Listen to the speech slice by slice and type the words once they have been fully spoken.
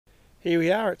Here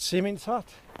we are at Seaman's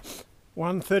Hut.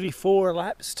 1:34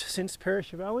 elapsed since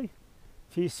Perisher Valley.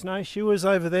 A few snowshoers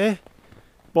over there.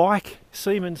 Bike,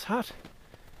 Seaman's Hut.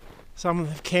 Some of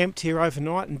them have camped here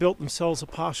overnight and built themselves a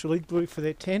partial igloo for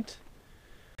their tent.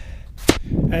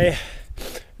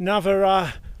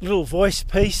 Another little voice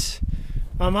piece.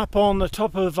 I'm up on the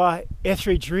top of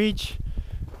Etheridge Range.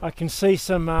 I can see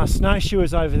some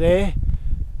snowshoers over there.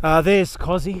 There's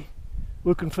Cosy,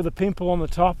 looking for the pimple on the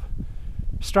top.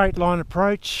 Straight line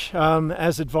approach,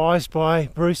 as advised by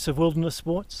Bruce of Wilderness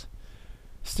Sports.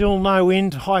 Still no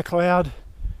wind, high cloud,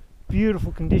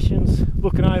 beautiful conditions.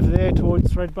 Looking over there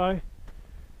towards Thredbo.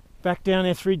 Back down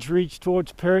Etheridge Ridge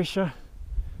towards Perisher,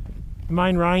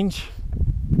 main range.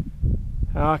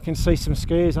 I can see some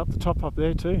skiers up the top up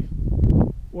there too.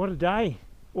 What a day,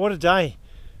 what a day.